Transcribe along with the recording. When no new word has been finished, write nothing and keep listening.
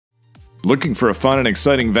Looking for a fun and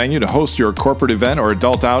exciting venue to host your corporate event or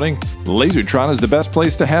adult outing? Lasertron is the best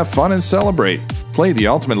place to have fun and celebrate. Play the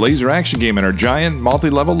ultimate laser action game in our giant,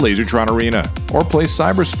 multi-level Lasertron arena. Or play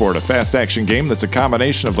Cybersport, a fast action game that's a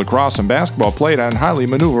combination of lacrosse and basketball played on highly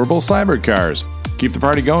maneuverable cyber cars. Keep the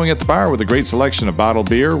party going at the bar with a great selection of bottled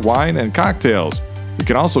beer, wine, and cocktails. You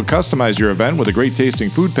can also customize your event with a great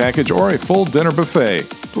tasting food package or a full dinner buffet.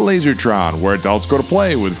 Lasertron, where adults go to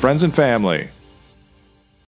play with friends and family.